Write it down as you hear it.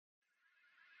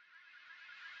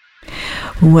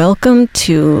Welcome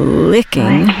to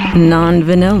Licking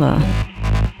Non-Vanilla,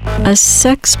 a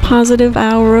sex-positive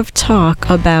hour of talk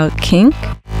about kink,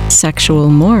 sexual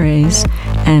mores,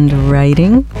 and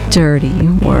writing dirty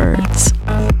words.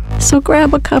 So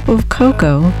grab a cup of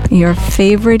cocoa, your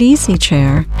favorite easy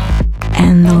chair,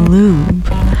 and the lube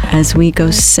as we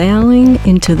go sailing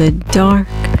into the dark,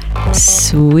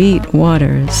 sweet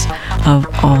waters of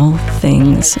all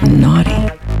things naughty.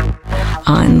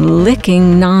 On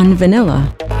Licking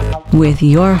Non-Vanilla with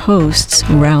your hosts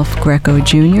Ralph Greco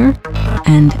Jr.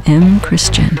 and M.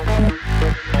 Christian.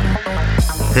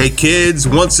 Hey kids,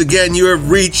 once again you have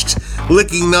reached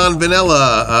Licking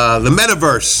Non-Vanilla, the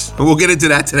metaverse. And we'll get into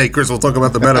that today, Chris. We'll talk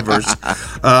about the metaverse.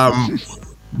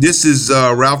 This is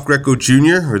Ralph Greco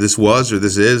Jr., or this was, or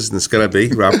this is, and it's going to be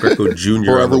Ralph Greco Jr.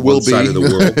 Forever on the will one side of the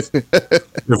world.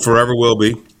 And forever will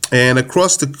be. And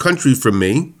across the country from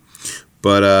me,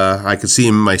 but I can see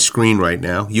him in my screen right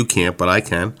now. You can't, but I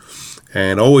can.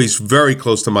 And always very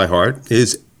close to my heart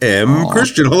is M.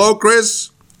 Christian. Hello, Chris.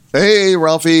 Hey,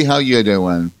 Ralphie. How you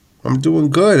doing? I'm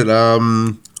doing good.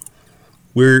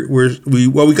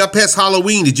 We got past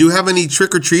Halloween. Did you have any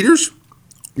trick-or-treaters?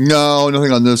 No,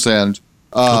 nothing on this end.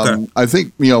 Okay. I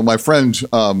think, my friend,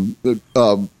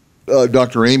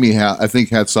 Dr. Amy, I think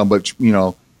had some, but,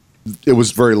 it was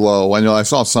very low. I know I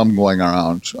saw some going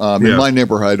around. In my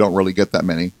neighborhood, I don't really get that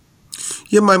many.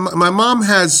 Yeah, my mom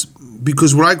has,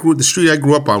 because when the street I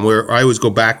grew up on, where I always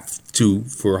go back to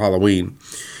for Halloween,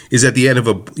 is at the end of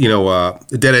a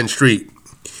dead-end street.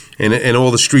 And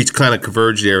all the streets kind of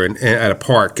converge there and at a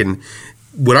park. And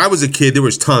when I was a kid, there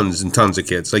was tons and tons of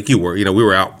kids, like you were. We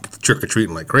were out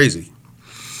trick-or-treating like crazy.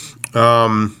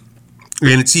 And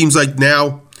it seems like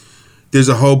now there's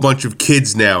a whole bunch of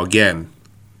kids now again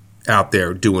out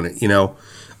there doing it,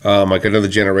 like another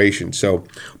generation. So,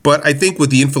 but I think with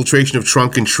the infiltration of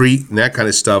trunk and treat and that kind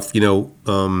of stuff,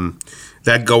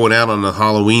 that going out on the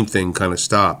Halloween thing kind of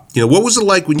stopped. What was it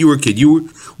like when you were a kid?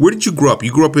 Where did you grow up?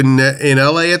 You grew up in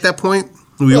L.A. at that point?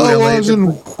 I was in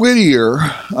Whittier,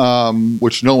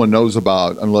 which no one knows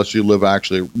about unless you live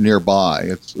actually nearby.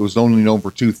 It was only known for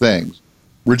two things.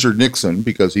 Richard Nixon,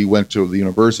 because he went to the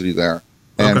university there,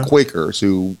 and Quakers,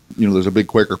 who, there's a big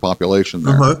Quaker population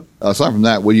there. Aside from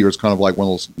that, Whittier is kind of like one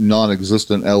of those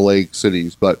non-existent L.A.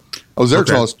 cities. But I was there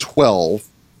until I was 12,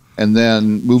 and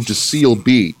then moved to Seal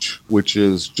Beach, which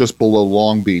is just below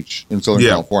Long Beach in Southern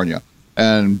California.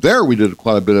 And there we did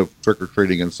quite a bit of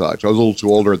trick-or-treating and such. I was a little too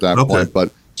older at that point,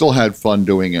 but still had fun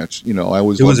doing it. It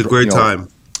was a great time.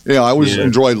 Yeah, I always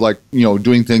enjoyed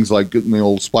doing things like getting the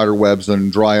old spider webs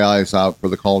and dry ice out for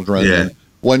the cauldron. Yeah. And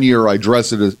one year I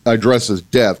dressed as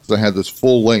Death because I had this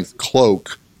full-length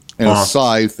cloak and a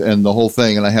scythe and the whole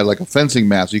thing, and I had like a fencing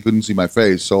mask. So you couldn't see my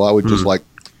face, so I would just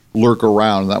lurk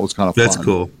around, and that was kind of fun. That's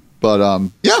cool. But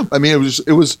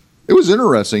it was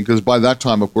interesting because by that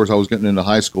time, of course, I was getting into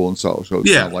high school, and so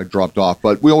it kind of dropped off.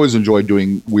 But we always enjoyed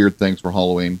doing weird things for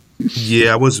Halloween.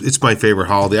 Yeah, it's my favorite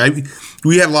holiday.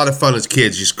 We had a lot of fun as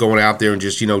kids, just going out there and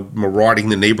just marauding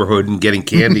the neighborhood and getting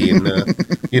candy, and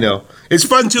it's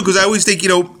fun too because I always think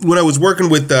when I was working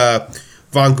with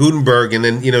Von Gutenberg, and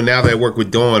then now that I work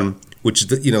with Dawn, which is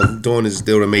Dawn is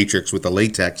doing a Matrix with the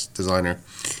latex designer.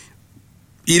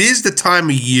 It is the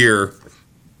time of year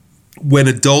when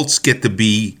adults get to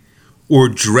be or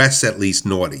dress at least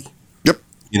naughty. Yep.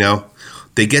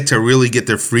 They get to really get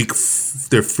their freak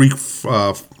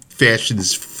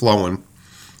fashions flowing,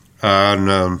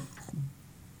 and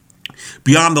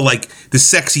beyond the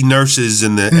sexy nurses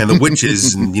and the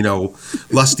witches and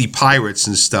lusty pirates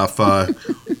and stuff.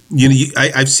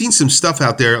 I've seen some stuff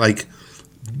out there like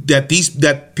that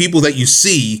people that you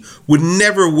see would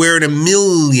never wear in a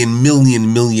million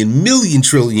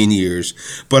trillion years,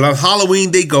 but on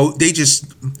Halloween they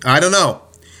just I don't know.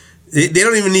 They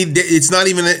don't even need. It's not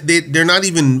even. They're not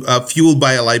even fueled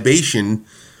by a libation.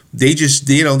 They just,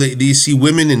 they see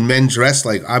women and men dressed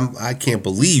like I can't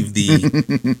believe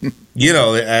the,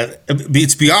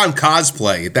 it's beyond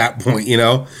cosplay at that point,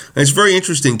 And it's very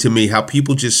interesting to me how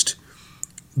people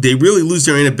they really lose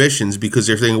their inhibitions because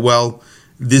they're thinking, well,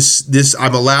 this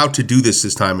I'm allowed to do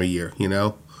this time of year,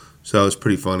 So it's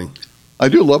pretty funny. I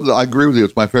do love that. I agree with you.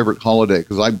 It's my favorite holiday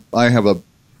because I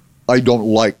don't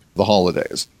like the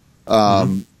holidays.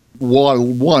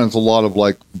 One, it's a lot of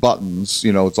buttons,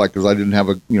 it's like, because I didn't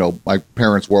have my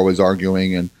parents were always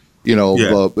arguing and,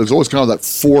 there's always kind of that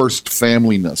forced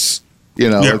familyness,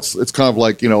 it's kind of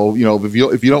like,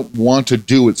 if you don't want to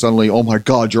do it suddenly, oh my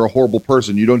God, you're a horrible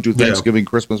person. You don't do Thanksgiving,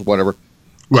 Christmas, whatever.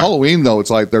 Right. Halloween, though,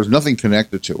 it's like there's nothing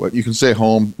connected to it. You can stay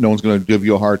home. No one's going to give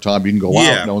you a hard time. You can go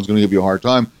out. No one's going to give you a hard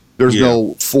time. There's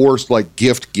no forced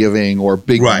gift giving or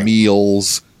big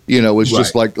meals. It's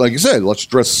just like you said, let's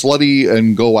dress slutty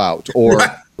and go out, or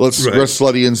let's dress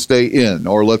slutty and stay in,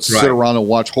 or let's sit around and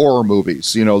watch horror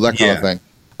movies, that kind of thing.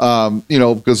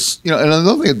 Because, and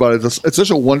another thing about it, it's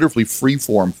such a wonderfully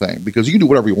free-form thing, because you can do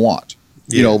whatever you want.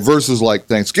 Versus like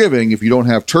Thanksgiving, if you don't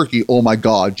have turkey, oh my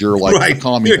God, you're like a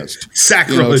communist.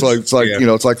 Sacrilege.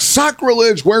 It's like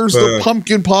sacrilege. Where's the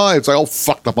pumpkin pie? It's like, oh,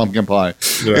 fuck the pumpkin pie.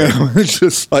 It's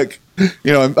just like,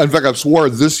 in fact, I've swore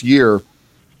this year,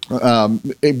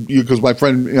 because my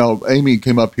friend, Amy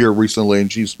came up here recently,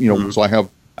 and she's, so I have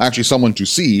actually someone to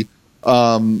see.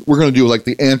 We're going to do like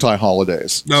the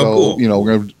anti-holidays. Cool.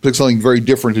 We're going to pick something very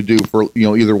different to do for,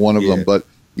 either one of them. But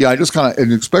yeah, I just kind of,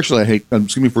 and especially I hate,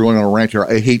 excuse me for going on a rant here,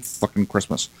 I hate fucking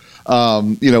Christmas.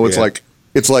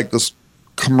 It's like this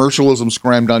commercialism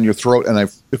scrammed down your throat. And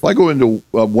if I go into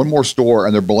one more store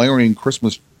and they're blaring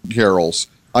Christmas carols,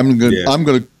 I'm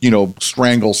gonna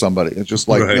strangle somebody. It's just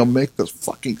like, make this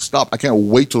fucking stop. I can't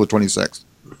wait till the 26th.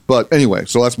 But anyway,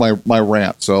 so that's my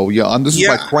rant. So this is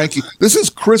my cranky. This is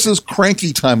Chris's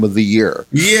cranky time of the year.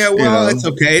 Yeah, well, it's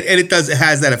okay, and it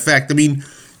has that effect. I mean,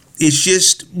 it's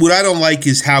just what I don't like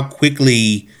is how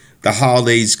quickly the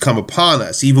holidays come upon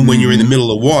us. Even when you're in the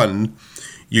middle of one,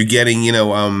 you're getting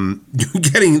you're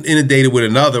getting inundated with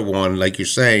another one, like you're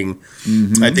saying.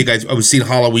 I think I was seeing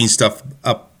Halloween stuff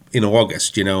up in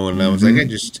August, and I was like, I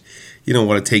just don't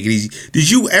want to take it easy.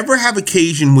 Did you ever have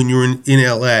occasion when you were in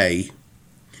LA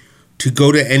to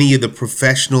go to any of the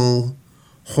professional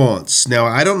haunts? Now,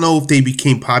 I don't know if they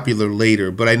became popular later,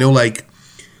 but I know like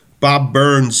Bob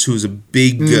Burns, who's a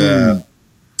big,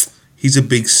 he's a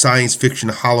big science fiction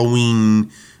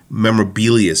Halloween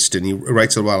memorabilist, and he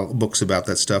writes a lot of books about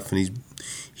that stuff. And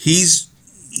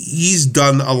he's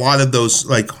done a lot of those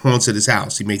like haunts at his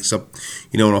house. He makes up,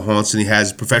 haunts, and he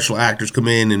has professional actors come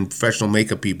in and professional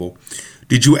makeup people.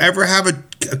 Did you ever have an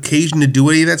occasion to do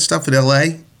any of that stuff in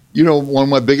LA? One of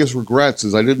my biggest regrets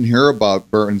is I didn't hear about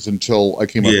Burns until I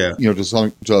came up,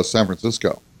 to San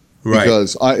Francisco. Right.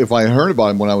 Because if I had heard about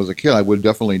him when I was a kid, I would have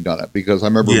definitely done it, because I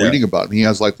remember reading about him. He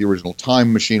has like the original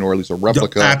Time Machine, or at least a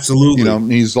replica.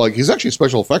 Absolutely. He's actually a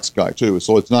special effects guy too.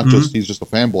 So it's not just he's just a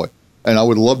fanboy. And I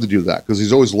would love to do that, because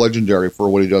he's always legendary for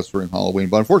what he does during Halloween.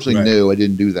 But unfortunately, no, I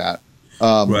didn't do that.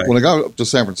 When I got up to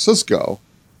San Francisco,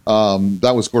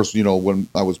 that was, of course, when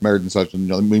I was married and such.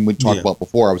 And we talked about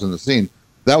before I was in the scene.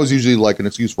 That was usually like an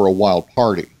excuse for a wild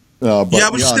party. I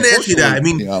was just going to ask you that. I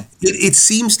mean, it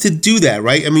seems to do that,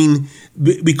 right? I mean,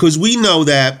 because we know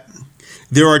that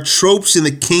there are tropes in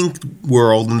the kink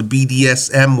world and the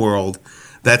BDSM world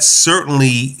that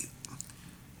certainly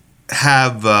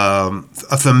have a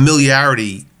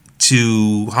familiarity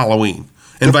to Halloween,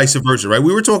 and vice versa, right?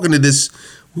 We were talking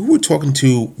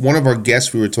to one of our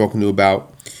guests. We were talking to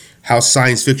about how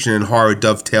science fiction and horror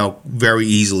dovetail very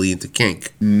easily into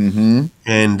kink. And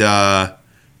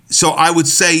so I would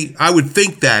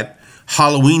think that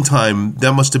Halloween time,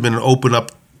 that must have been to open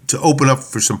up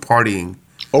for some partying.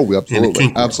 Oh,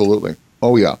 absolutely. Absolutely.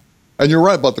 Oh, yeah. And you're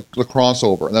right about the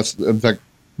crossover. And that's, in fact,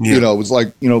 it's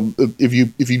like,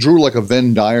 if you drew like a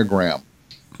Venn diagram,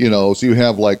 so you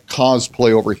have like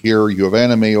cosplay over here, you have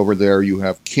anime over there, you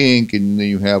have kink, and then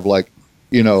you have like,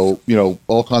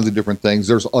 all kinds of different things.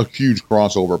 There's a huge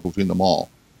crossover between them all.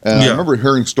 And I remember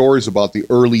hearing stories about the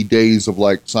early days of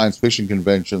like science fiction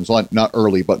conventions, not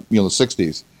early, but the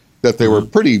 60s, that they were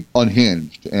pretty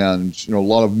unhinged, and a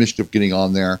lot of mischief getting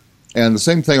on there. And the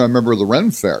same thing I remember the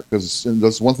Ren Fair, because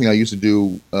that's one thing I used to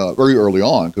do very early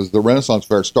on, because the Renaissance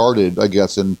Fair started, I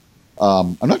guess, in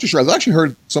I'm not too sure. I've actually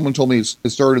heard someone told me it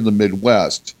started in the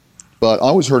Midwest, but I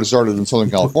always heard it started in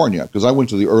Southern California, because I went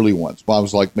to the early ones. But I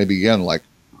was like maybe again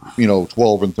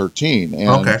 12 and 13,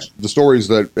 and the stories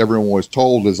that everyone was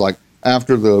told is like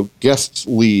after the guests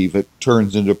leave, it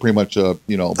turns into pretty much a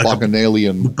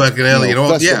bacchanalian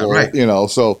festival,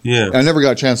 So I never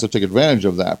got a chance to take advantage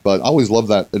of that, but I always loved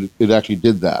that it actually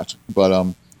did that.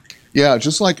 But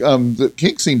just like the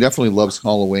kink scene definitely loves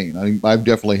Halloween. I mean, I've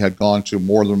definitely had gone to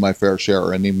more than my fair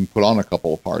share, and even put on a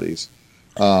couple of parties,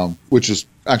 which is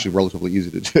actually relatively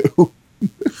easy to do.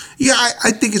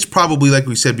 I think it's probably like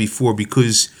we said before,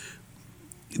 because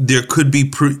there could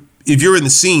be if you're in the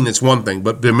scene, it's one thing,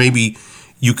 but there maybe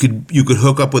you could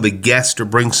hook up with a guest or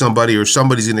bring somebody, or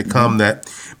somebody's going to come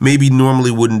that maybe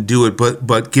normally wouldn't do it,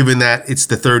 but given that it's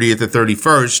the 30th or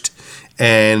 31st,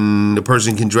 and the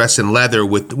person can dress in leather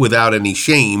without any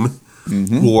shame,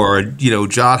 or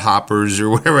jod hoppers or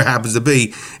whatever it happens to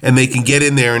be, and they can get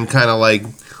in there and kind of like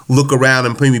look around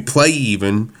and maybe play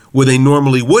even where they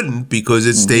normally wouldn't, because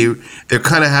it's they're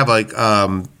kind of have like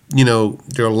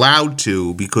they're allowed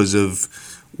to because of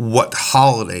what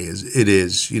holiday it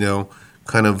is,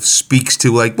 kind of speaks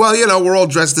to like, well, we're all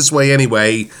dressed this way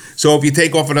anyway. So if you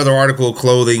take off another article of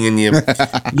clothing and you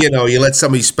let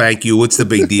somebody spank you, what's the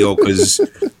big deal? Because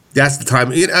that's the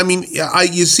time.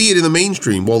 You see it in the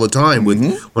mainstream all the time.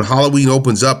 When Halloween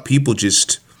opens up, people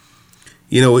just,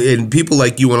 and people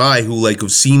like you and I who like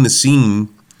have seen the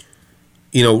scene,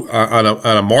 on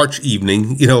a March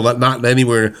evening, not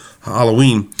anywhere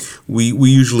Halloween, we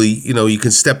usually, you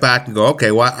can step back and go,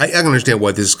 okay, well, I can understand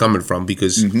where this is coming from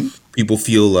because people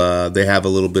feel they have a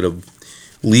little bit of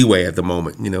leeway at the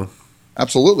moment,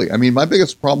 Absolutely. I mean, my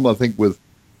biggest problem, I think, with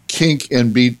kink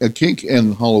and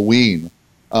Halloween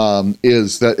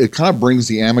is that it kind of brings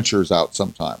the amateurs out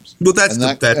sometimes. Well,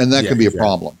 that can be a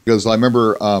problem because I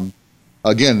remember.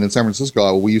 Again, in San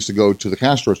Francisco, we used to go to the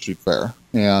Castro Street Fair,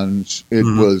 and it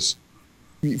was,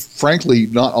 frankly,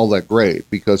 not all that great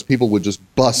because people would just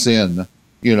bus in,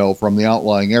 from the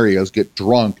outlying areas, get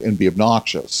drunk, and be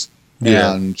obnoxious.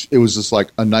 Yeah. And it was just like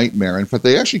a nightmare. In fact,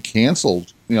 they actually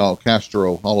canceled,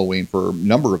 Castro Halloween for a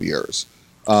number of years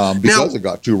because it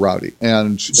got too rowdy.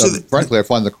 And frankly, I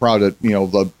find the crowd at,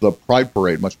 the Pride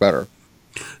Parade much better.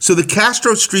 So the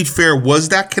Castro Street Fair, was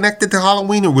that connected to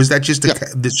Halloween, or was that just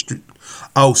the street?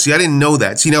 Oh, see, I didn't know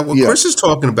that. See, now what Chris is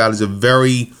talking about is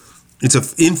it's an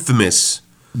infamous.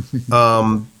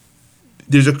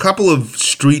 There's a couple of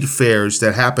street fairs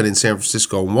that happen in San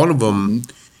Francisco. One of them,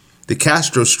 the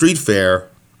Castro Street Fair.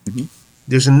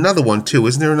 There's another one too,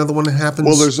 isn't there? Another one that happens.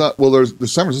 Well, there's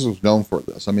San Francisco's known for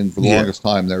this. I mean, for the longest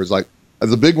time, there was like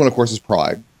the big one, of course, is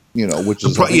Pride. Which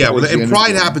is and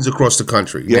Pride happens across the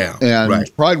country. Yeah,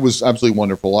 and Pride was absolutely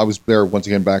wonderful. I was there once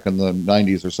again back in the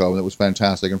 90s or so, and it was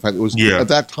fantastic. In fact, it was at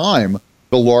that time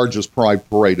the largest Pride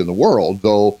parade in the world.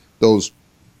 Though those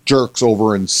jerks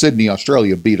over in Sydney,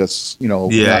 Australia, beat us,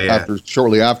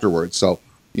 shortly afterwards. So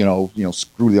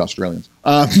screw the Australians.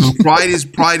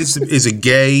 Pride is a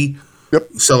gay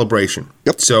celebration.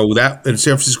 Yep. So that and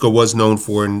San Francisco was known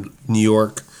for in New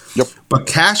York. Yep. But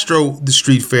Castro, the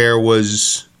street fair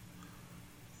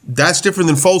that's different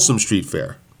than Folsom Street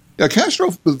Fair. Yeah,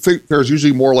 Castro Fair is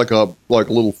usually more like a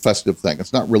little festive thing.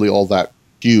 It's not really all that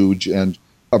huge and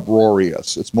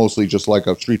uproarious. It's mostly just like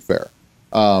a street fair.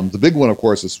 The big one, of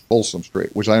course, is Folsom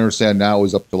Street, which I understand now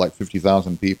is up to like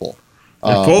 50,000 people.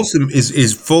 And Folsom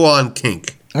is full on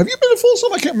kink. Have you been to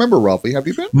Folsom? I can't remember, Ralphie. Have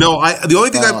you been? No, the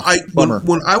only thing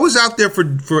when I was out there for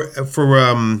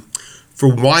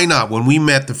Why Not, when we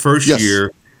met the first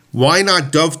year, Why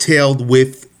Not dovetailed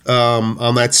with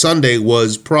on that Sunday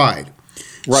was Pride.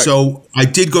 Right. So I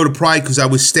did go to Pride because I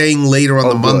was staying later on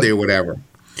the Monday or whatever.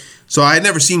 So I had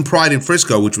never seen Pride in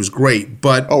Frisco, which was great.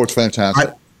 But it's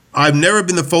fantastic. I've never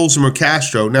been to Folsom or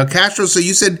Castro. Now Castro. So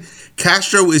you said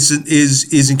Castro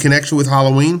is in connection with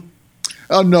Halloween?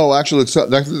 No, actually,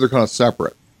 they're kind of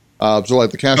separate. So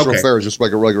like the Castro Fair is just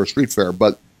like a regular street fair,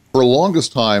 but for the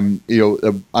longest time,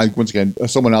 once again,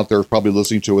 someone out there is probably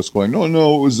listening to us going, no,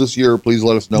 it was this year. Please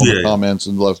let us know in the comments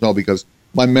and let us know because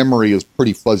my memory is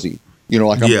pretty fuzzy.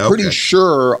 I'm pretty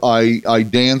sure I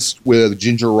danced with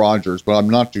Ginger Rogers, but I'm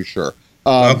not too sure.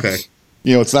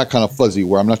 It's that kind of fuzzy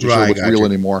where I'm not too sure what's real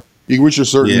anymore. You reach a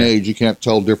certain age, you can't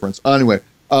tell the difference. Anyway,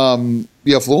 for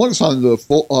the longest time,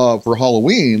 for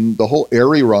Halloween, the whole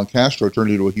area around Castro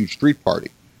turned into a huge street party.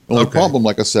 The only problem,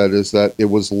 like I said, is that it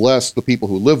was less the people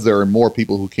who lived there and more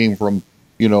people who came from,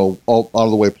 all out of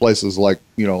the way places like,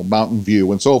 Mountain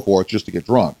View and so forth just to get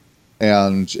drunk.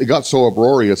 And it got so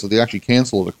uproarious that they actually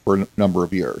canceled it for a number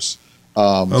of years.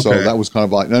 So that was kind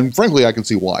of like, and frankly, I can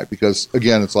see why, because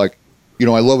again, it's like,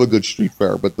 I love a good street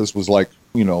fair, but this was like,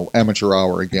 amateur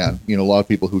hour again. A lot of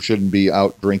people who shouldn't be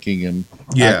out drinking and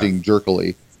acting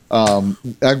jerkily.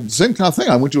 Same kind of thing.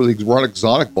 I went to the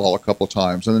exotic ball a couple of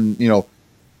times, and then,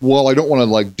 well, I don't want to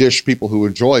like dish people who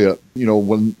enjoy it.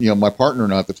 When my partner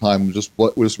and I at the time just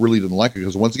really didn't like it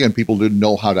because once again, people didn't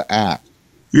know how to act.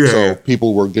 Yeah. So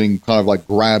people were getting kind of like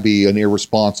grabby and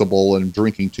irresponsible and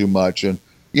drinking too much, and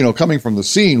coming from the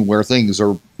scene where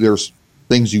there's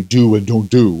things you do and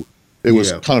don't do. It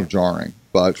was kind of jarring,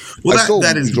 but I still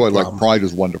enjoyed like Pride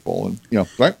is wonderful, and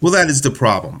right. Well, that is the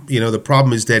problem. The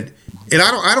problem is that, and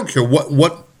I don't care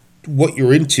what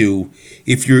you're into,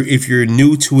 if you're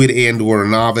new to it and or a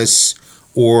novice,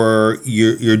 or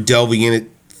you're delving in it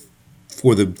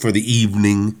for the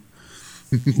evening,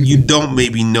 you don't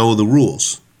maybe know the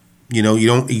rules. You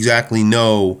don't exactly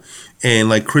know. And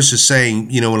like Chris is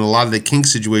saying, in a lot of the kink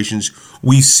situations,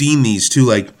 we've seen these too.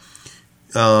 Like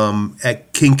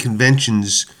at kink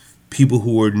conventions, people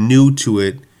who are new to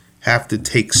it have to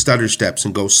take stutter steps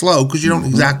and go slow because you don't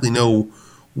exactly know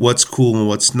what's cool and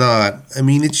what's not. I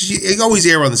mean, it always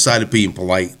err on the side of being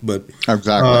polite, but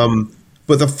exactly.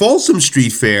 But the Folsom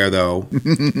Street Fair, though,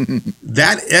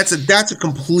 that's a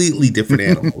completely different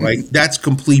animal, right? That's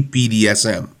complete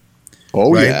BDSM.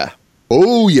 Oh right? yeah.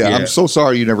 Oh yeah. Yeah. I'm so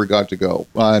sorry you never got to go.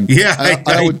 Yeah,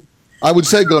 I would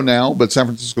say go now, but San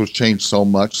Francisco's changed so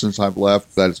much since I've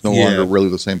left that it's no longer really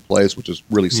the same place, which is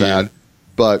really sad. Yeah.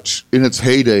 But in its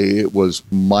heyday, it was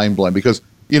mind blowing because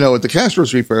at the Castro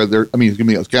Street Fair,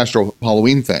 Castro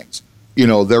Halloween things.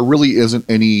 There really isn't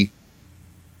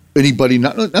anybody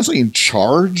not necessarily in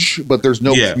charge, but there's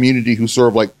no community who's sort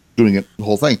of like doing it the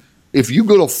whole thing. If you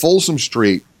go to Folsom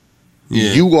Street,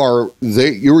 you're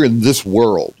in this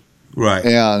world. Right.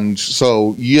 And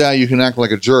so, you can act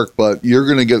like a jerk, but you're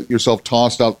going to get yourself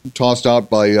tossed out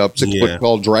by a 6-foot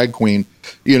tall drag queen,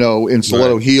 in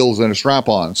stiletto heels and a strap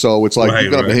on. So it's like,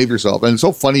 you've got to behave yourself. And it's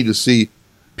so funny to see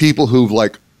people who've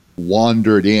like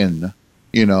wandered in,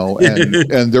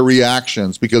 and their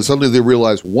reactions, because suddenly they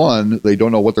realize, one, they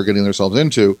don't know what they're getting themselves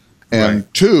into. And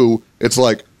two, it's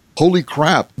like, holy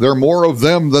crap, there are more of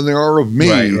them than there are of me.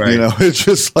 Right. It's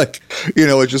just like,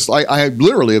 I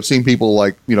literally have seen people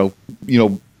like,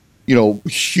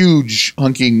 huge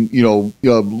hunking,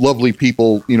 lovely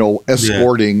people,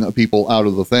 escorting people out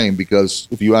of the thing, because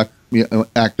if you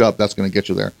act up, that's going to get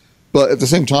you there. But at the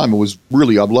same time, it was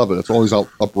really, I love it. It's always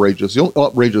outrageous. The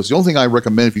only thing I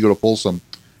recommend if you go to Folsom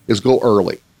is go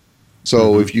early.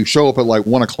 So if you show up at like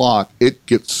 1 o'clock, it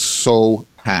gets so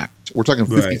packed. We're talking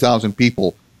 50,000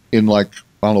 people in like,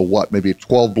 I don't know what, maybe a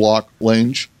 12-block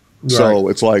range. Right. So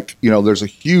it's like, there's a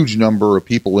huge number of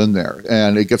people in there,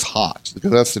 and it gets hot,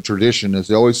 because that's the tradition, is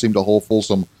they always seem to hold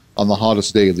Folsom on the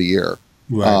hottest day of the year,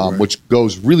 which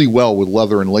goes really well with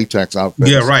leather and latex outfits.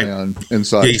 Yeah, right. And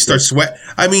such. Yeah, you start sweat.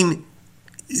 I mean,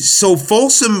 so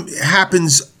Folsom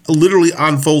happens literally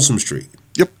on Folsom Street.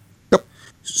 Yep.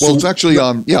 Well, it's actually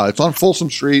it's on Folsom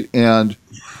Street, and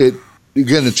it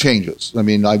changes. I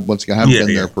mean, I haven't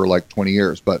been there for like 20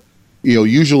 years, but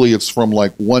usually it's from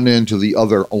like one end to the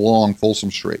other along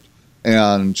Folsom Street.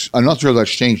 And I'm not sure that's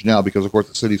changed now, because of course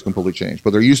the city's completely changed. But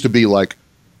there used to be like,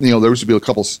 there used to be a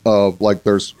couple of like,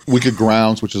 there's Wicked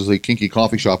Grounds, which is a kinky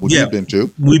coffee shop, which we've been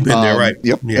to. We've been there, right?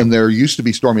 Yep. Yeah. And there used to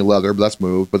be Stormy Leather, but that's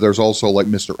moved. But there's also like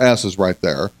Mr. S is right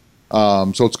there.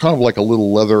 So it's kind of like a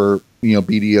little leather,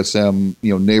 BDSM,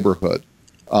 neighborhood.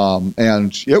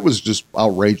 And it was just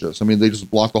outrageous. I mean, they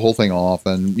just blocked the whole thing off,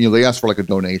 and they asked for like a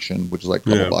donation, which is like a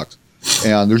couple bucks.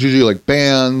 And there's usually like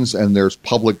bands, and there's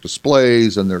public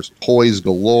displays, and there's toys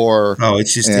galore. Oh,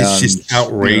 it's just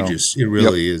outrageous. It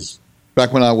really is.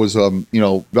 Back when I was,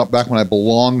 back when I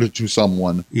belonged to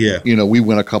someone, we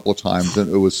went a couple of times,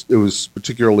 and it was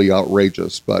particularly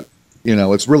outrageous. But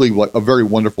it's really like a very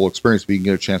wonderful experience if you can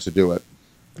get a chance to do it.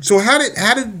 So how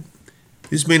did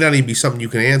this may not even be something you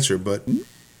can answer, but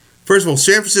first of all,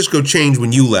 San Francisco changed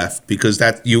when you left, because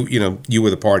that you were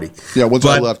the party. Yeah, once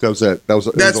I left, that was it.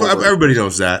 That's what everybody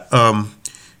knows that.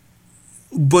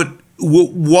 But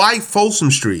why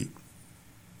Folsom Street?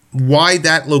 Why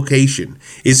that location?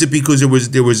 Is it because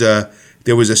there was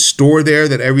a store there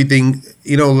that everything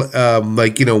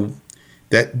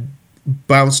that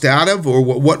bounced out of, or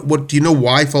what do you know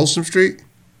why Folsom Street?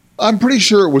 I'm pretty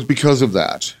sure it was because of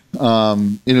that.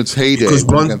 In its heyday, because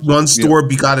one store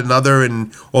begot another,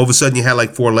 and all of a sudden you had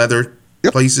like 4 leather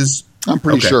places. I'm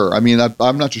pretty sure. I mean,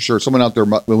 I'm not too sure. Someone out there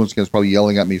once again is probably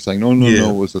yelling at me saying, "No,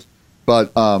 it was this."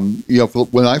 But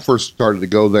when I first started to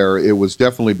go there, it was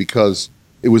definitely because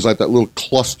it was like that little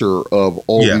cluster of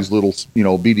all these little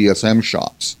BDSM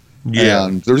shops. Yeah.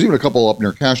 And there's even a couple up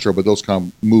near Castro, but those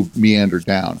kind of meandered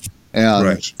down.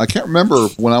 And I can't remember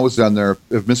when I was down there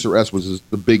if Mr. S was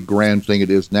the big grand thing it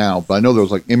is now, but I know there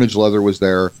was like Image Leather was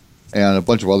there and a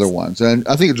bunch of other ones. And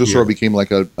I think it just sort of became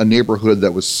like a neighborhood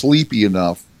that was sleepy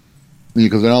enough,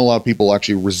 because not a lot of people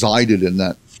actually resided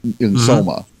in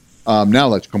Soma. Now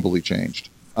that's completely changed.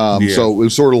 So it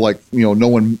was sort of like, no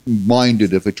one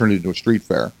minded if they turned it into a street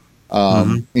fair.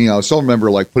 I still remember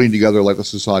like putting together like the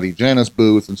Society Janus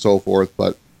booth and so forth,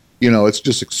 but it's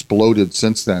just exploded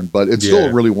since then, but it's still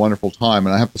a really wonderful time.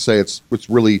 And I have to say, it's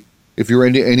really, if you're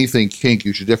into anything kink,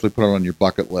 you should definitely put it on your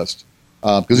bucket list.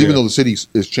 Because even though the city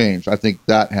is changed, I think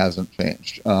that hasn't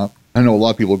changed. I know a lot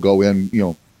of people go in,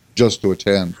 just to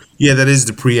attend. Yeah, that is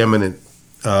the preeminent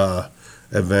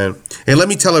event. And let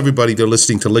me tell everybody they're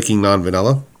listening to Licking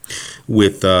Non-Vanilla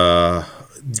with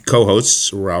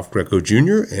co-hosts Ralph Greco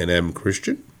Jr. and M.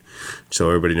 Christian. So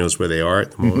everybody knows where they are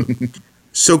at the moment.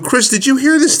 So, Chris, did you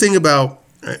hear this thing about,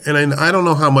 and I don't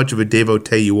know how much of a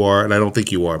devotee you are, and I don't think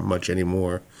you are much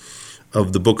anymore,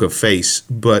 of the Book of Face,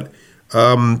 but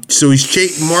so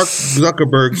he's Mark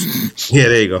Zuckerberg's,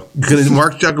 there you go.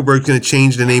 Mark Zuckerberg's going to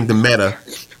change the name to Meta,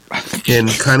 and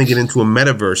kind of get into a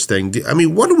metaverse thing. I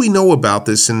mean, what do we know about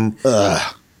this, and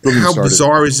how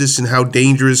bizarre is this, and how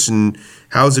dangerous, and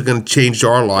how is it going to change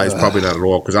our lives? Probably not at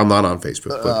all, because I'm not on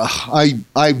Facebook.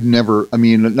 I've never. I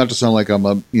mean, not to sound like I'm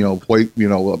a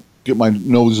get my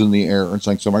nose in the air and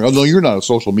saying something. Oh no, you're not a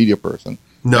social media person.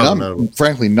 No, I'm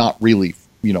frankly not really.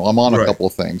 I'm on a couple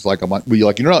of things. Like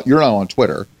you're not on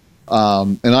Twitter,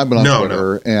 and I've been on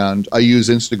Twitter, and I use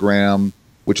Instagram,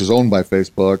 which is owned by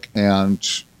Facebook, and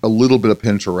a little bit of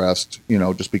Pinterest.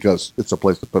 Just because it's a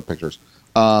place to put pictures.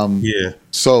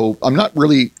 So I'm not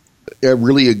really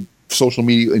a social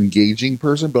media engaging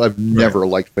person, but I've never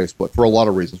liked Facebook for a lot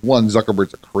of reasons. One,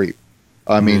 Zuckerberg's a creep.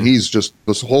 I mean, he's just,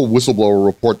 this whole whistleblower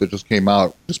report that just came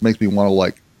out just makes me want to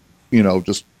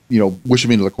wish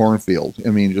him into the cornfield. I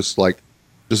mean, just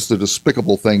the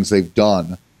despicable things they've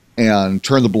done, and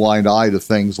turn the blind eye to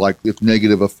things like its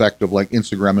negative effect of like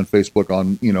Instagram and Facebook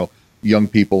on, young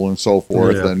people and so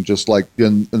forth. And just like,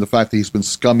 and the fact that he's been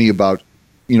scummy about,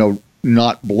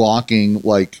 not blocking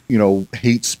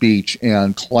hate speech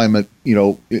and climate,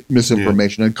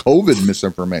 misinformation and COVID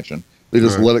misinformation. They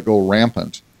just let it go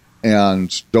rampant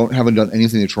and haven't done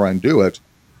anything to try and do it.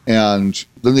 And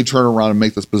then they turn around and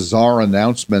make this bizarre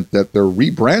announcement that they're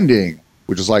rebranding,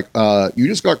 which is like, you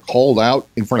just got called out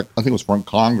in front of, I think it was front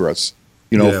Congress,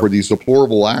 for these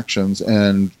deplorable actions,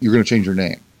 and you're going to change your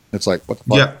name. It's like, what the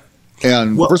fuck? Yeah.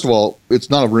 And first of all, it's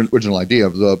not an original idea.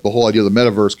 The whole idea of the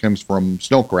metaverse comes from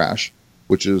Snow Crash,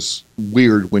 which is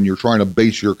weird when you're trying to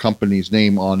base your company's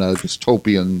name on a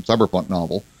dystopian cyberpunk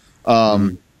novel.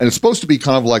 And it's supposed to be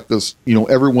kind of like this,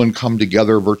 everyone come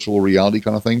together virtual reality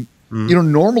kind of thing.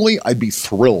 Normally I'd be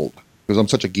thrilled because I'm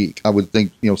such a geek. I would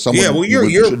think, someone. Yeah, well,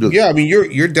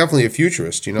 you're definitely a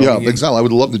futurist, Yeah, exactly. I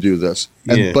would love to do this.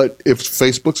 But if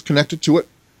Facebook's connected to it,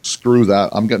 screw that.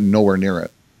 I'm getting nowhere near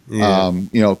it. Yeah.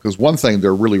 Because one thing,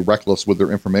 they're really reckless with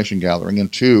their information gathering,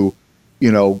 and two,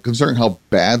 considering how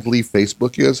badly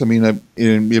Facebook is, I mean,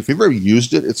 if you've ever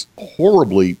used it, it's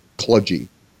horribly kludgy.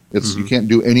 It's you can't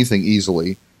do anything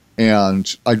easily,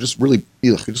 and I just really,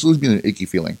 it just leaves me an icky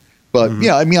feeling. But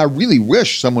yeah, I mean, I really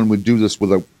wish someone would do this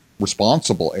with a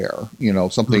responsible air.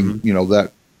 Something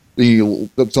that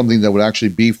something that would actually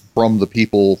be from the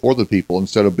people for the people,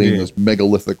 instead of being this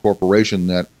megalithic corporation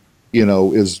that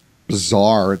is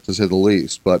bizarre to say the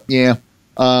least. But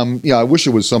I wish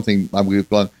it was something I would have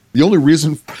done. The only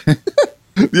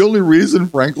reason,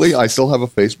 frankly, I still have a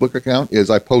Facebook account is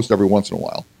I post every once in a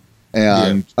while,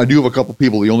 and I do have a couple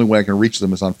people. The only way I can reach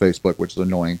them is on Facebook, which is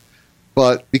annoying.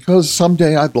 But because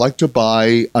someday I'd like to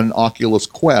buy an Oculus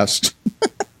Quest,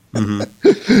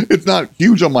 it's not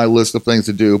huge on my list of things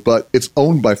to do, but it's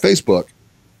owned by Facebook,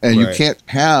 and you can't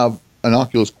have an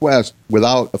Oculus Quest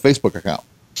without a Facebook account.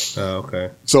 Oh,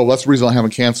 okay. So that's the reason I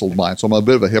haven't canceled mine. So I'm a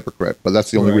bit of a hypocrite, but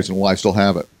that's the only reason why I still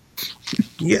have it.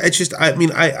 Yeah, it's just, I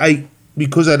mean, I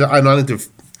because I'm not into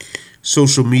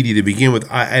social media to begin with,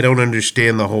 I don't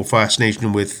understand the whole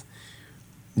fascination with,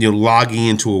 logging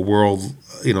into a world,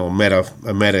 a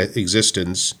meta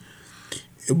existence.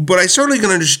 But I certainly can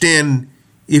understand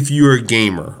if you're a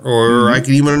gamer, or I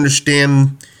can even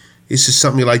understand this is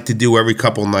something you like to do every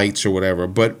couple nights or whatever.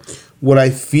 But what I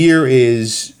fear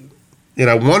is, and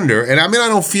I wonder, and I mean, I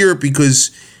don't fear it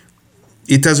because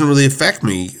it doesn't really affect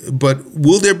me, but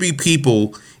will there be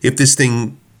people, if this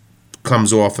thing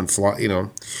comes off and fly,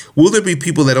 will there be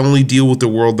people that only deal with the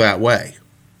world that way?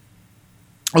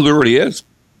 Oh, there already is.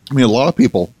 I mean, a lot of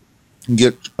people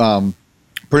get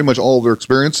pretty much all of their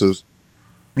experiences,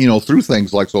 through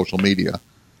things like social media.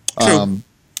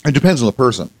 It depends on the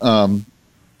person. And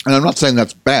I'm not saying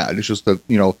that's bad. It's just that,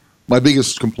 my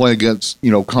biggest complaint against,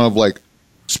 kind of like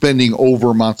spending over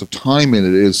amounts of time in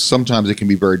it is sometimes it can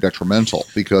be very detrimental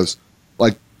because,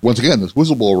 like, once again, this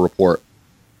whistleblower report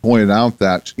pointed out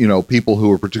that, people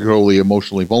who are particularly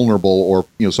emotionally vulnerable or,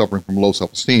 suffering from low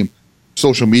self-esteem,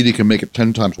 social media can make it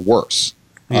 10 times worse.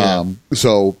 Yeah.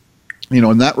 So,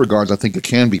 in that regards, I think it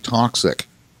can be toxic.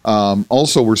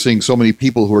 Also, we're seeing so many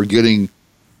people who are getting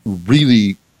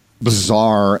really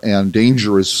bizarre and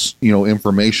dangerous,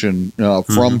 information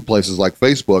from places like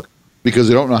Facebook, because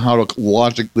they don't know how to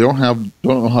they don't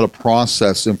know how to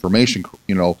process information,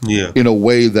 in a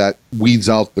way that weeds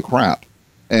out the crap.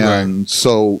 And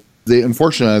so they,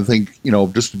 unfortunately, I think,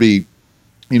 just to be,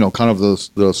 kind of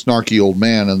the snarky old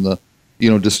man and the,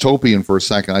 dystopian for a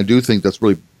second, I do think that's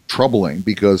really troubling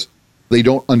because they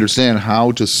don't understand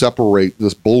how to separate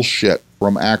this bullshit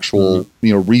from actual,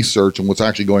 research and what's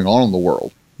actually going on in the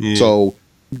world. Yeah. So,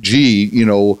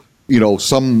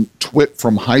 some twit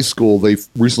from high school they've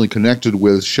recently connected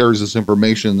with shares this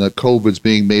information that COVID's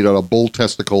being made out of bull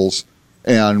testicles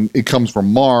and it comes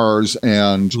from Mars,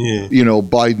 and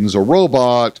Biden's a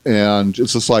robot, and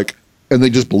it's just like, and they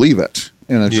just believe it,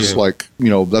 and it's just like,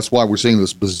 that's why we're seeing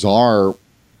this bizarre,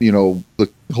 the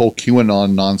whole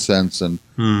QAnon nonsense and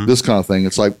this kind of thing.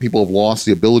 It's like people have lost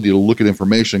the ability to look at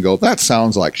information and go, that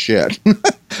sounds like shit,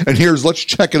 and let's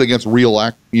check it against real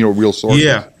sources.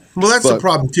 Yeah, well, that's the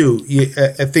problem too.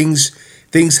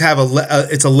 Things have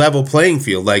it's a level playing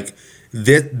field. Like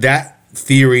that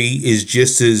theory is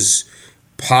just as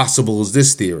possible as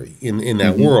this theory in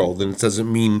that world, and it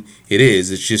doesn't mean it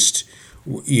is. It's just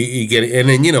you get it, and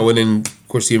then of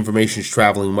course the information is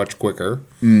traveling much quicker,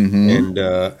 and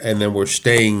then we're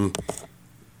staying.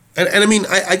 And I mean,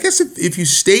 I guess if you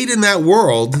stayed in that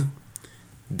world,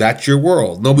 that's your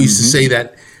world. Nobody used to say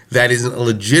that isn't a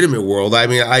legitimate world. I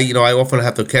mean, I often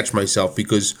have to catch myself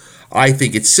because I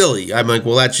think it's silly. I'm like,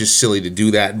 well, that's just silly to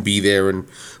do that and be there.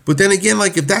 But then again,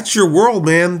 like, if that's your world,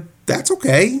 man, that's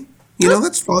okay.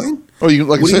 That's fine. Oh,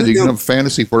 like I said, you can have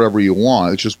fantasy for whatever you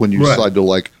want. It's just when you decide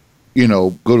to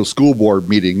go to school board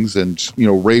meetings and,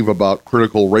 rave about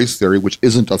critical race theory, which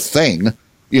isn't a thing.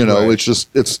 It's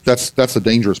just, that's the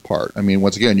dangerous part. I mean,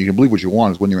 once again, you can believe what you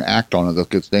want. It's when you act on it that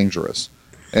gets dangerous.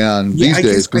 And these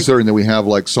days, considering that we have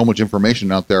so much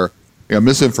information out there,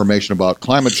 misinformation about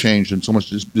climate change and so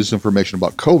much disinformation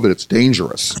about COVID, it's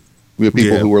dangerous. We have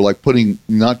people who are putting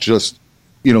not just,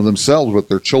 themselves, but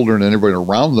their children and everybody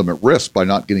around them at risk by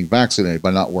not getting vaccinated,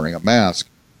 by not wearing a mask,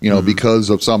 because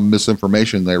of some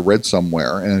misinformation they read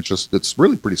somewhere. And it's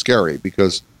really pretty scary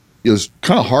because it's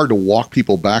kind of hard to walk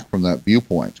people back from that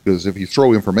viewpoint, because if you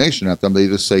throw information at them, they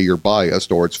just say you're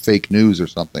biased or it's fake news or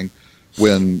something,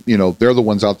 when they're the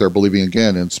ones out there believing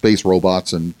again in space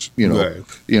robots and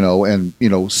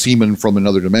semen from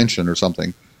another dimension or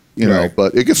something,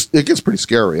 but it gets pretty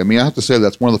scary. I mean, I have to say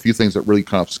that's one of the few things that really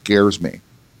kind of scares me.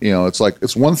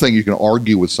 It's one thing you can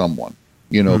argue with someone,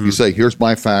 if you say, here's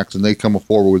my facts, and they come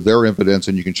forward with their evidence,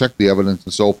 and you can check the evidence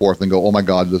and so forth and go, oh my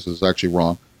God, this is actually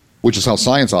wrong, which is how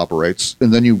science operates.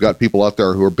 And then you've got people out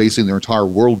there who are basing their entire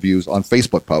worldviews on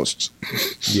Facebook posts.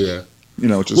 Yeah.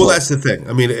 That's the thing.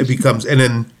 I mean, it becomes, and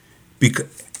then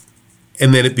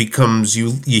it becomes,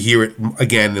 you hear it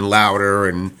again and louder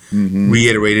and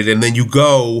reiterated, and then you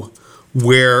go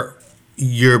where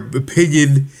your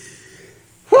opinion,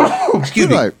 excuse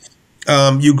me,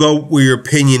 you go where your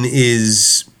opinion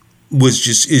is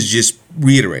just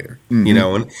reiterated, and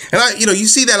I, you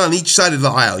see that on each side of the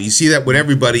aisle. You see that with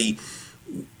everybody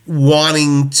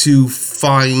wanting to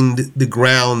find the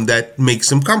ground that makes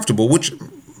them comfortable, which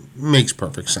makes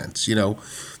perfect sense,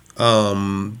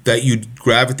 that you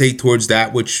gravitate towards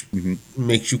that which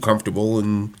makes you comfortable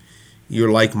and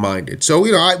you're like-minded. So,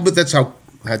 but that's how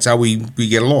we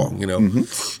get along,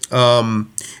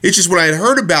 It's just when I had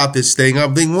heard about this thing,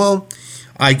 I'm thinking, well,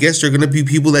 I guess there are going to be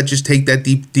people that just take that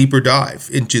deeper dive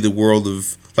into the world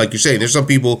of, like you're saying, there's some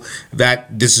people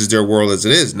that this is their world as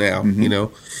it is now,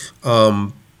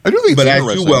 I do think, but as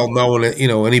you well know,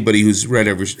 anybody who's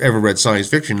ever read science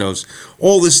fiction knows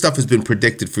all this stuff has been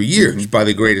predicted for years by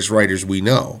the greatest writers we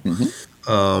know.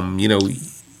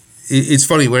 It's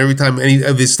funny when every time any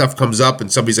of this stuff comes up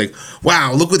and somebody's like,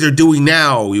 "Wow, look what they're doing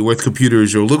now with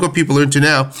computers," or "Look what people are into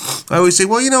now." I always say,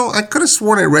 "Well, I could have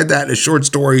sworn I read that in a short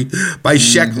story by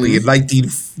Sheckley in 19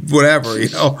 whatever."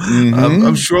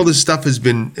 I'm sure this stuff has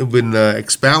been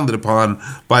expounded upon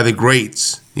by the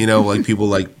greats. Like people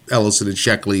like Ellison and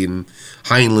Sheckley and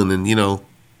Heinlein and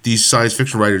these science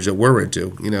fiction writers that we're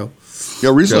into. Yeah,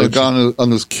 recently I've gone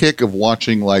on this kick of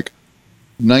watching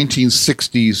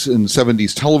 1960s and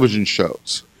 70s television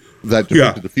shows that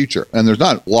depicted the future. And there's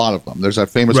not a lot of them. There's that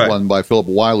famous one by Philip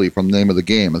Wiley from Name of the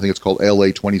Game. I think it's called LA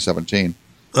 2017,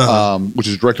 which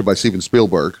is directed by Steven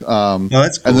Spielberg.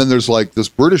 That's cool. And then there's this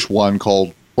British one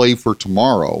called Play for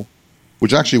Tomorrow,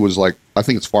 which actually was I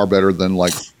think it's far better than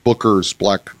Booker's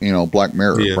Black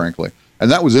Mirror, frankly.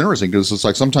 And that was interesting because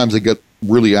it's sometimes they get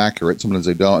really accurate, sometimes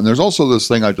they don't. And there's also this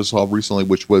thing I just saw recently,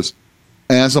 which was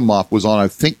Asimov was on, I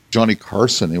think, Johnny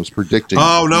Carson. He was predicting.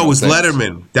 Oh, no, it was things.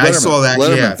 Letterman. I saw that.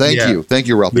 Letterman. Thank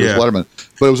you, Ralph. It was Letterman.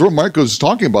 But it was what Mike was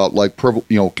talking about,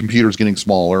 computers getting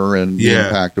smaller and the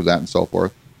impact of that and so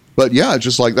forth. But yeah, it's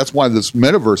just that's why this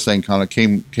metaverse thing kind of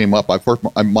came up.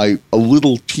 My a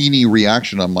little teeny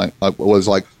reaction on was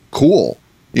cool.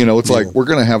 It's we're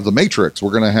going to have the Matrix.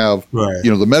 We're going to have the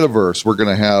metaverse. We're going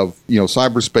to have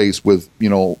cyberspace with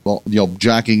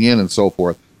jacking in and so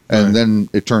forth. And then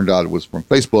it turned out it was from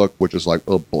Facebook, which is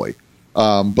oh boy.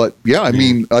 But yeah, I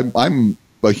mean, I'm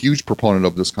a huge proponent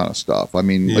of this kind of stuff. I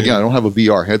mean, again, I don't have a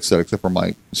VR headset except for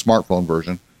my smartphone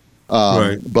version.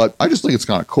 Right. But I just think it's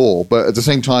kind of cool. But at the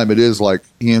same time, it is like,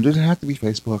 did it have to be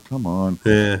Facebook? Come on.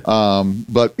 Yeah.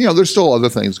 But there's still other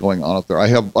things going on up there. I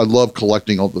love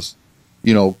collecting all this,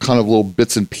 kind of little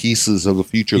bits and pieces of the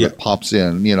future that pops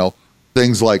in.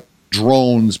 Things like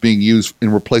drones being used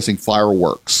in replacing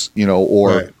fireworks.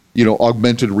 Or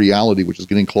augmented reality, which is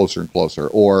getting closer and closer,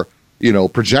 or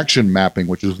projection mapping,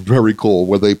 which is very cool,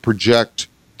 where they project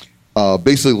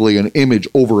basically an image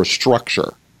over a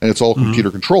structure. And it's all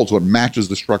computer controlled, so it matches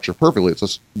the structure perfectly. It's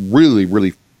this really,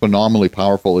 really phenomenally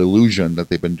powerful illusion that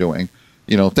they've been doing.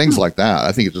 Things like that.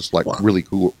 I think it's just really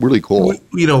cool. Really cool.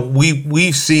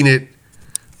 We've seen it.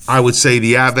 I would say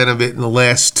the advent of it in the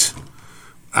last,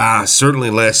 certainly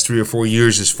last 3 or 4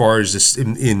 years, as far as this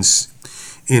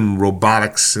in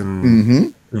robotics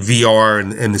and VR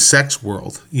and the sex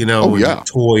world. And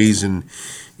toys and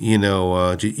you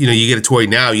get a toy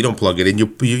now. You don't plug it in. You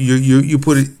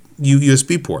put it.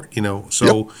 USB port,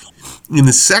 So in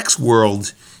the sex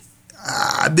world,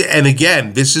 and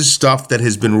again, this is stuff that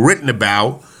has been written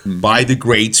about by the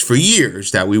greats for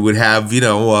years. That we would have,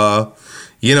 I'm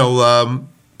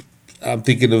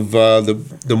thinking of the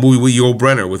movie with Yul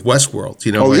Brynner with Westworld.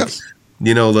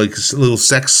 Like little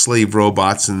sex slave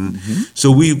robots, and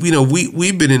so we've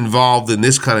been involved in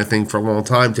this kind of thing for a long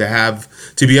time to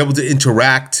be able to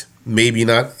interact. Maybe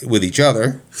not with each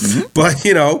other, but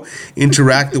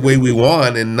interact the way we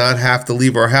want and not have to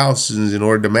leave our houses in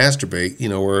order to masturbate,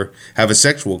 or have a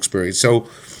sexual experience. So,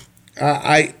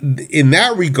 in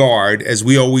that regard, as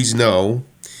we always know,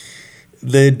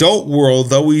 the adult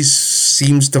world always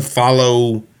seems to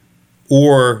follow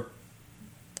or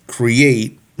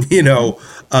create, the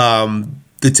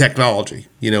technology.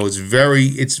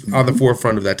 It's on the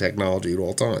forefront of that technology at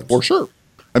all times. For sure.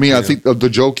 I mean, I think the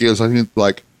joke is,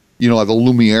 the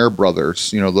Lumiere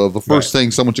brothers, the first thing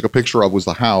someone took a picture of was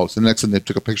the house. The next thing they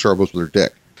took a picture of was their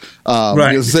dick.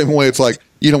 Right. It's the same way it's like,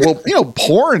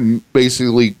 porn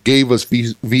basically gave us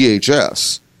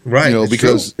VHS. Right.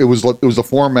 Because it was the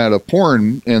format of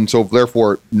porn. And so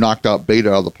therefore it knocked out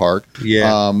beta out of the park.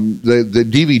 Yeah. The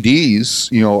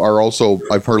DVDs, are also,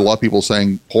 I've heard a lot of people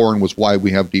saying porn was why we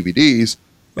have DVDs.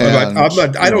 And,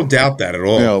 I don't doubt that at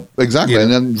all. Exactly.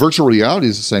 And then virtual reality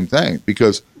is the same thing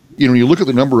because, when you look at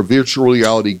the number of virtual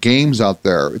reality games out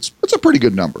there, it's a pretty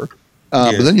good number.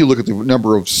 But then you look at the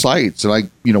number of sites, and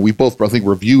we both, I think,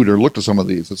 reviewed or looked at some of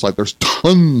these. It's like there's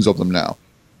tons of them now,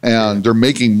 and they're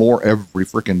making more every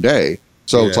freaking day.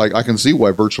 So it's like I can see why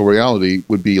virtual reality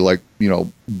would be like,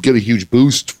 get a huge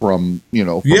boost from,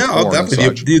 from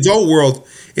definitely. The adult world,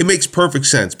 it makes perfect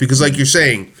sense because, like you're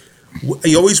saying,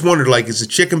 you always wondered, like, is the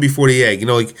chicken before the egg?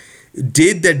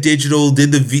 Did that digital,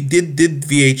 did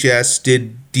VHS,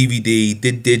 did DVD,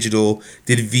 did digital,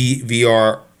 did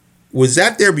VR, was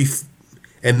that there before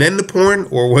and then the porn,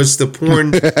 or was the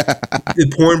porn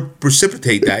did porn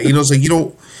precipitate that? It's like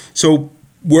so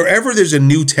wherever there's a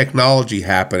new technology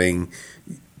happening,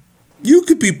 you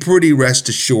could be pretty rest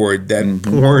assured that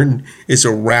porn is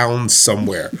around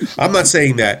somewhere. I'm not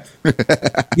saying that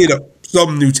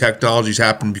some new technologies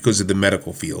happen because of the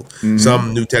medical field.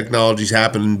 Some new technologies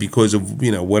happen because of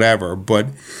whatever, but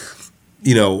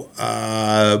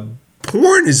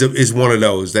porn is one of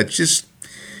those that just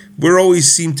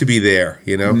always seem to be there.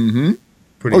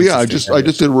 Pretty I just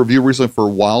did a review recently for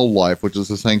Wildlife, which is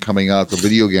this thing coming out, the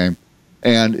video game,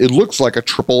 and it looks like a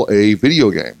AAA video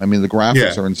game. I mean, the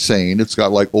graphics are insane. It's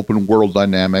got like open world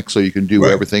dynamics, so you can do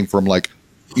everything from like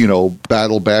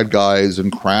battle bad guys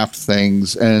and craft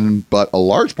things, but a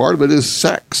large part of it is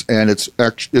sex, and it's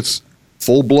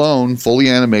full blown, fully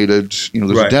animated.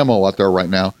 There's a demo out there right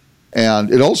now.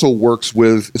 And it also works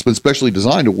it's been specially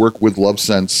designed to work with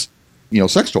LoveSense,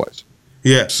 sex toys.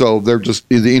 Yeah. So they're just,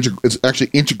 it's actually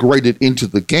integrated into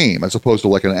the game as opposed to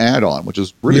like an add-on, which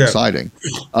is really exciting.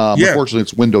 Unfortunately,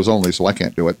 it's Windows only, so I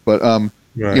can't do it. But,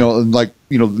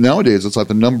 nowadays it's like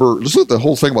just look at the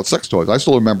whole thing about sex toys. I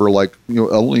still remember I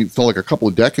only felt like a couple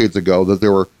of decades ago that they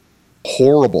were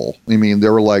horrible. I mean, they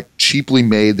were like cheaply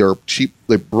made. They were cheap.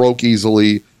 They broke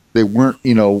easily. They weren't,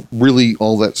 really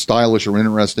all that stylish or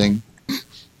interesting.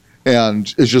 And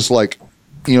it's just like,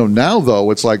 now though,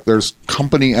 it's like there's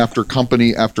company after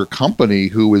company after company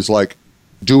who is like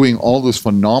doing all this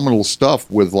phenomenal stuff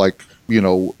with like,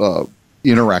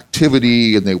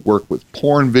 interactivity, and they work with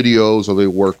porn videos or they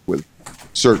work with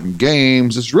certain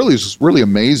games. It's just really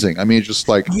amazing. I mean, it's just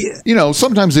like,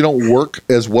 sometimes they don't work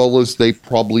as well as they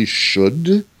probably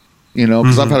should,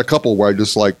 because I've had a couple where I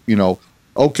just like,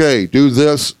 okay, do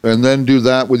this and then do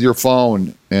that with your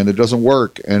phone, and it doesn't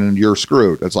work, and you're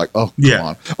screwed. It's like, oh, come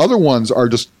on. Other ones are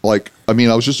just like, I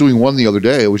was just doing one the other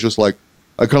day. It was just like,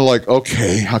 I kind of like,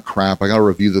 okay, crap, I got to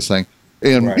review this thing.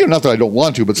 And Right. not that I don't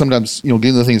want to, but sometimes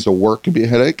getting the things to work can be a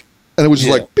headache. And it was just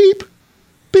Yeah. like beep,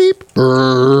 beep,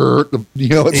 brr.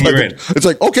 It's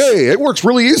like okay, it works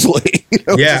really easily.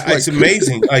 Yeah, it's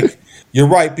amazing. Like you're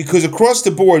right, because across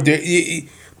the board,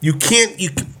 you can't.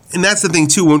 And that's the thing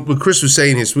too. What Chris was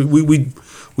saying is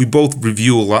we both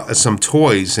review a lot of some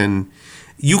toys, and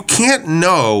you can't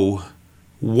know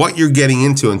what you're getting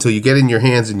into until you get in your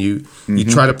hands and you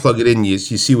try to plug it in. You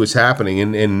see what's happening,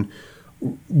 and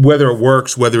whether it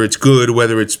works, whether it's good,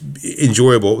 whether it's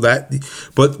enjoyable. But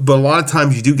a lot of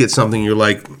times you do get something you're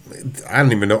like, I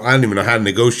don't even know how to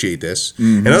negotiate this.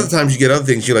 And other times you get other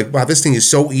things you're like, wow, this thing is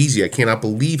so easy. I cannot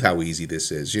believe how easy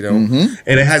this is. And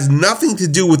it has nothing to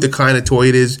do with the kind of toy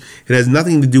it is. It has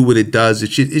nothing to do with what it does.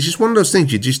 It's just one of those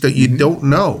things you don't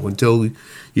know until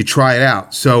you try it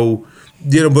out. So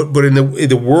but in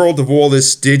the world of all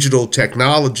this digital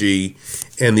technology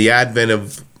and the advent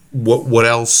of what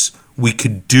else we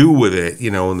could do with it,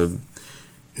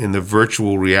 in the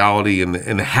virtual reality and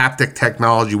the haptic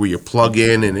technology where you plug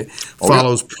in and it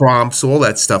follows prompts, all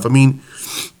that stuff. I mean,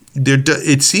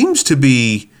 it seems to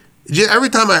be every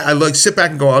time I like sit back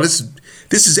and go, oh, this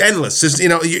is endless.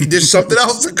 There's something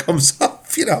else that comes up,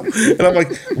 and I'm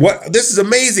like, what? This is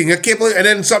amazing. I can't believe. And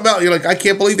then something else, you're like, I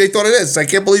can't believe they thought of this. I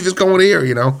can't believe it's going here.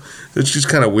 It's just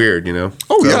kind of weird.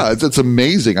 Oh yeah, it's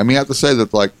amazing. I mean, I have to say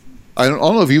that I don't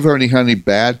know if you've had any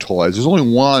bad toys. There's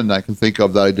only one I can think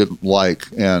of that I didn't like,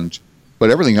 but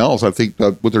everything else, I think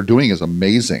that what they're doing is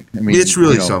amazing. I mean, it's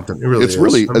really something. It really it's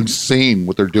really insane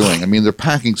what they're doing. I mean, they're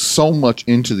packing so much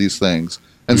into these things,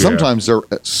 and sometimes they're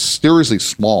seriously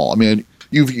small. I mean,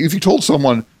 if you told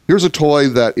someone, here's a toy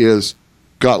that is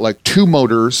got like 2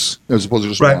 motors as opposed to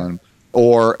just one,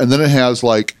 and then it has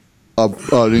like a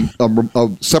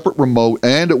separate remote,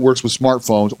 and it works with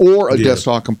smartphones or a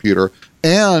desktop computer.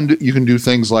 And you can do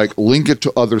things like link it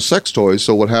to other sex toys,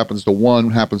 so what happens to one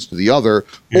happens to the other,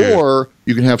 or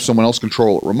you can have someone else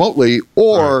control it remotely,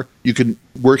 or you can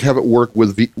have it work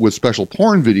with special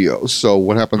porn videos. So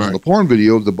what happens in the porn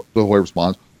video, the toy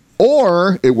responds,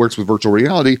 or it works with virtual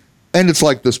reality, and it's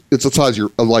like this. It's the size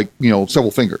of your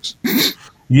several fingers.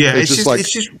 Yeah,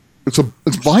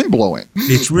 it's mind blowing.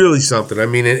 It's really something. I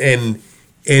mean, and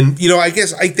I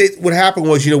guess what happened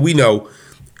was we know.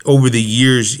 Over the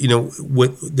years,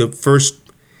 what the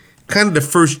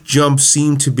first jump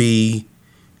seemed to be,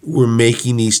 we're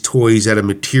making these toys out of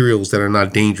materials that are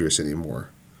not dangerous anymore.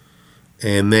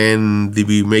 And then they'd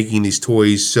be making these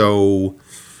toys so,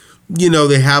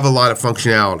 they have a lot of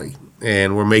functionality.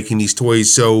 And we're making these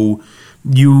toys so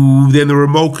then the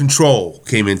remote control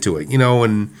came into it,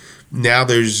 and now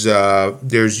there's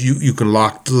you can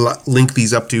link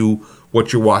these up to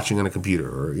what you're watching on a computer,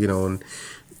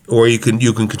 or you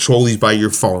can control these by your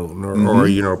phone,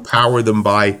 or power them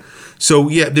by. So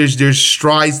there's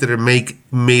strides that are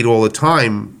made all the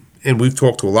time, and we've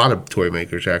talked to a lot of toy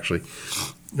makers actually,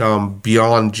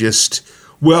 beyond just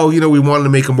we wanted to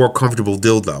make a more comfortable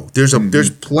dildo. There's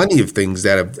plenty of things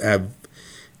that have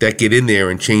that get in there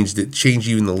and change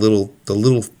even the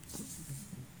little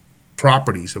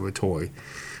properties of a toy.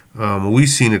 We've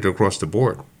seen it across the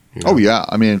board. Oh yeah,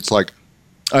 I mean it's like.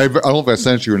 I don't know if I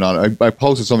sent you or not. I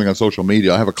posted something on social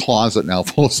media. I have a closet now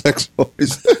full of sex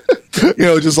toys.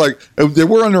 Just like they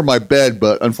were under my bed,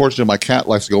 but unfortunately my cat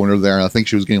likes to go under there, and I think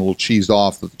she was getting a little cheesed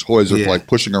off that the toys are like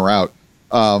pushing her out.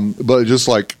 But just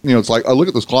like it's like I look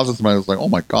at this closet and it's like, oh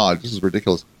my god, this is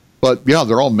ridiculous. But yeah,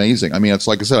 they're all amazing. I mean, it's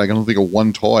like I said, I can think of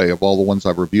one toy of all the ones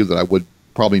I've reviewed that I would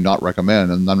probably not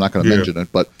recommend, and I'm not going to mention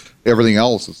it, but everything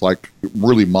else is like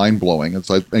really mind blowing. It's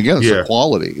like, again, it's the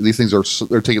quality. These things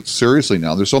they're taken seriously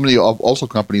now. There's so many also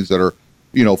companies that are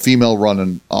female run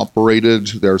and operated.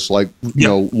 There's like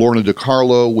Lorna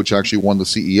DiCarlo, which actually won the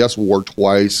CES award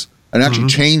twice and actually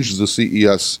changed the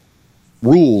CES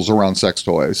rules around sex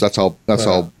toys. That's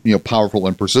how powerful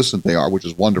and persistent they are, which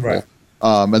is wonderful. Right.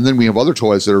 And then we have other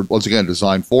toys that are once again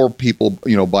designed for people,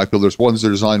 by people. There's ones that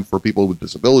are designed for people with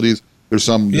disabilities. There's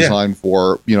some designed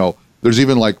for, there's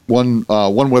even like one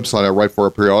website I write for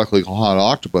periodically called Hot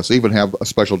Octopus. They even have a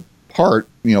special part,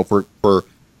 for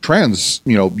trans,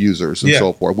 users and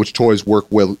so forth, which toys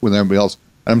work with everybody else.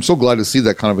 And I'm so glad to see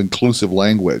that kind of inclusive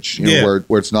language, where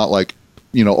it's not like,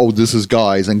 oh, this is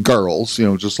guys and girls,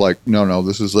 just like, no,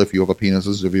 this is if you have a penis,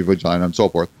 this is if you have a vagina and so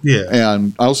forth. Yeah.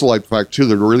 And I also like the fact too,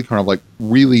 they're really kind of like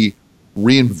really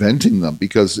reinventing them,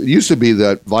 because it used to be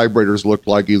that vibrators looked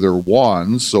like either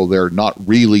wands, so they're not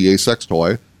really a sex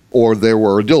toy, or they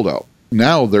were a dildo.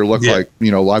 Now they look Yeah.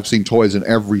 like, I've seen toys in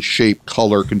every shape,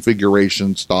 color,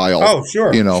 configuration, style. Oh,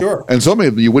 sure, sure. And some of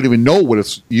them you wouldn't even know what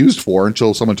it's used for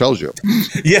until someone tells you.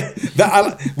 Yeah,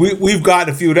 we've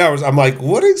gotten a few hours. I'm like,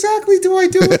 what exactly do I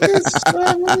do with this?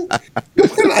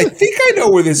 I think I know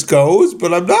where this goes,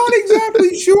 but I'm not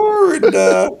exactly sure. And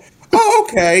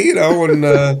okay,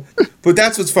 but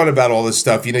that's what's fun about all this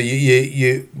stuff.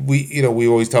 We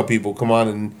always tell people, come on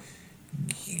and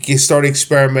you start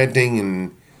experimenting,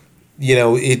 and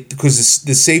because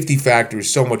the safety factor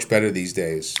is so much better these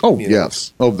days. Oh,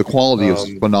 yes. Oh, the quality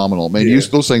is phenomenal. Man,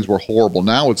 those things were horrible.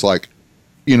 Now it's like,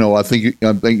 I think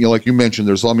like you mentioned,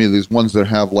 there's so many of these ones that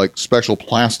have like special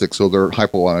plastic, so they're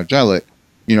hypoallergenic.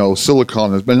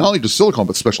 Silicone has been not only just silicone,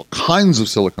 but special kinds of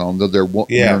silicone that they're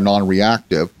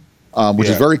non-reactive, which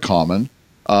is very common.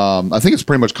 I think it's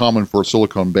pretty much common for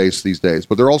silicone base these days,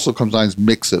 but there also sometimes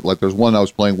mix it. Like there's one I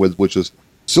was playing with, which is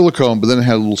silicone, but then it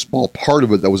had a little small part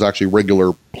of it that was actually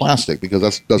regular plastic, because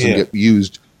that doesn't get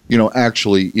used,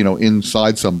 actually,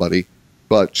 inside somebody.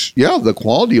 But yeah, the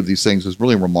quality of these things is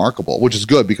really remarkable, which is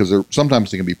good because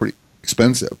sometimes they can be pretty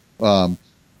expensive. But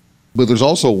there's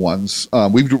also ones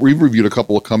we've reviewed a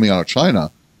couple of coming out of China,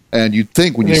 and you'd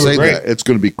think when you say that it's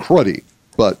going to be cruddy,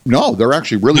 but no, they're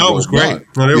actually really it was great.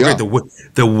 No, they were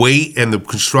great. The weight and the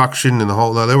construction and the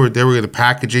whole. No, they were the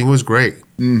packaging was great.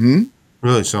 Mm-hmm.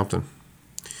 Really something.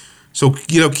 So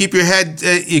keep your head.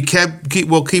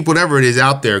 We'll keep whatever it is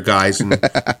out there, guys, and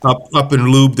up and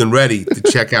lubed and ready to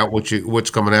check out what's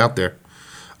coming out there.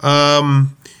 Well,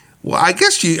 I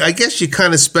guess you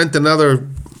kind of spent another,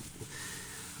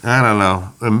 I don't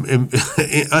know,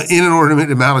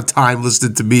 inordinate amount of time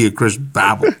listening to me and Chris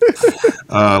babble,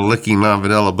 licking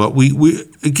non-vanilla. But we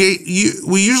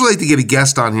usually like to get a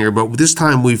guest on here, but this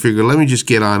time we figured let me just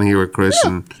get on here with Chris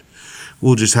and.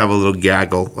 We'll just have a little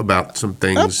gaggle about some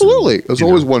things. Absolutely. It was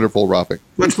always wonderful, Rafi.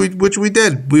 Which we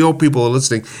did. We hope people are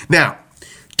listening. Now,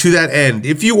 to that end,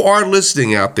 if you are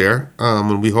listening out there,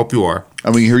 and we hope you are.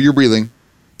 And we hear you breathing.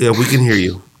 Yeah, we can hear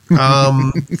you.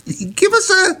 Give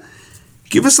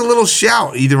us a little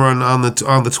shout, either on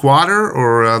the Twitter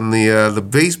or on the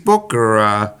Facebook,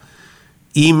 or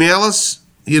email us.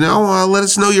 Let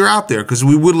us know you're out there, because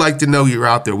we would like to know you're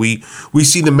out there. We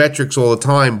see the metrics all the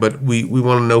time, but we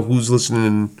want to know who's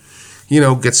listening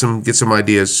and, get some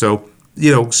ideas. So,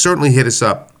 certainly hit us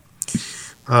up.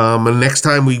 And next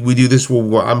time we do this,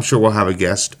 I'm sure we'll have a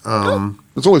guest.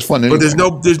 It's always fun. But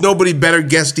there's nobody better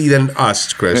guesty than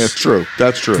us, Chris. Yeah, it's true.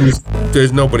 That's true.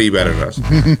 There's nobody better than us.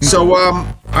 So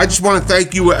I just want to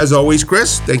thank you as always,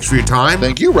 Chris. Thanks for your time.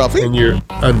 Thank you, Rafi. And your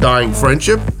undying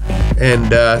friendship.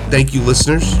 And thank you,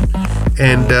 listeners.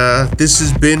 And this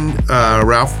has been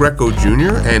Ralph Greco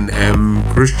Jr. and M.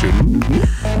 Christian.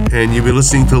 And you've been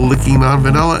listening to Licking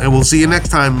Non-Vanilla. And we'll see you next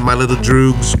time, my little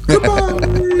droogs. Goodbye.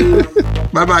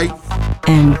 Bye-bye.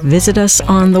 And visit us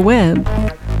on the web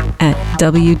at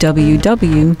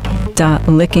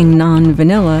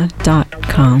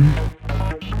www.lickingnonvanilla.com.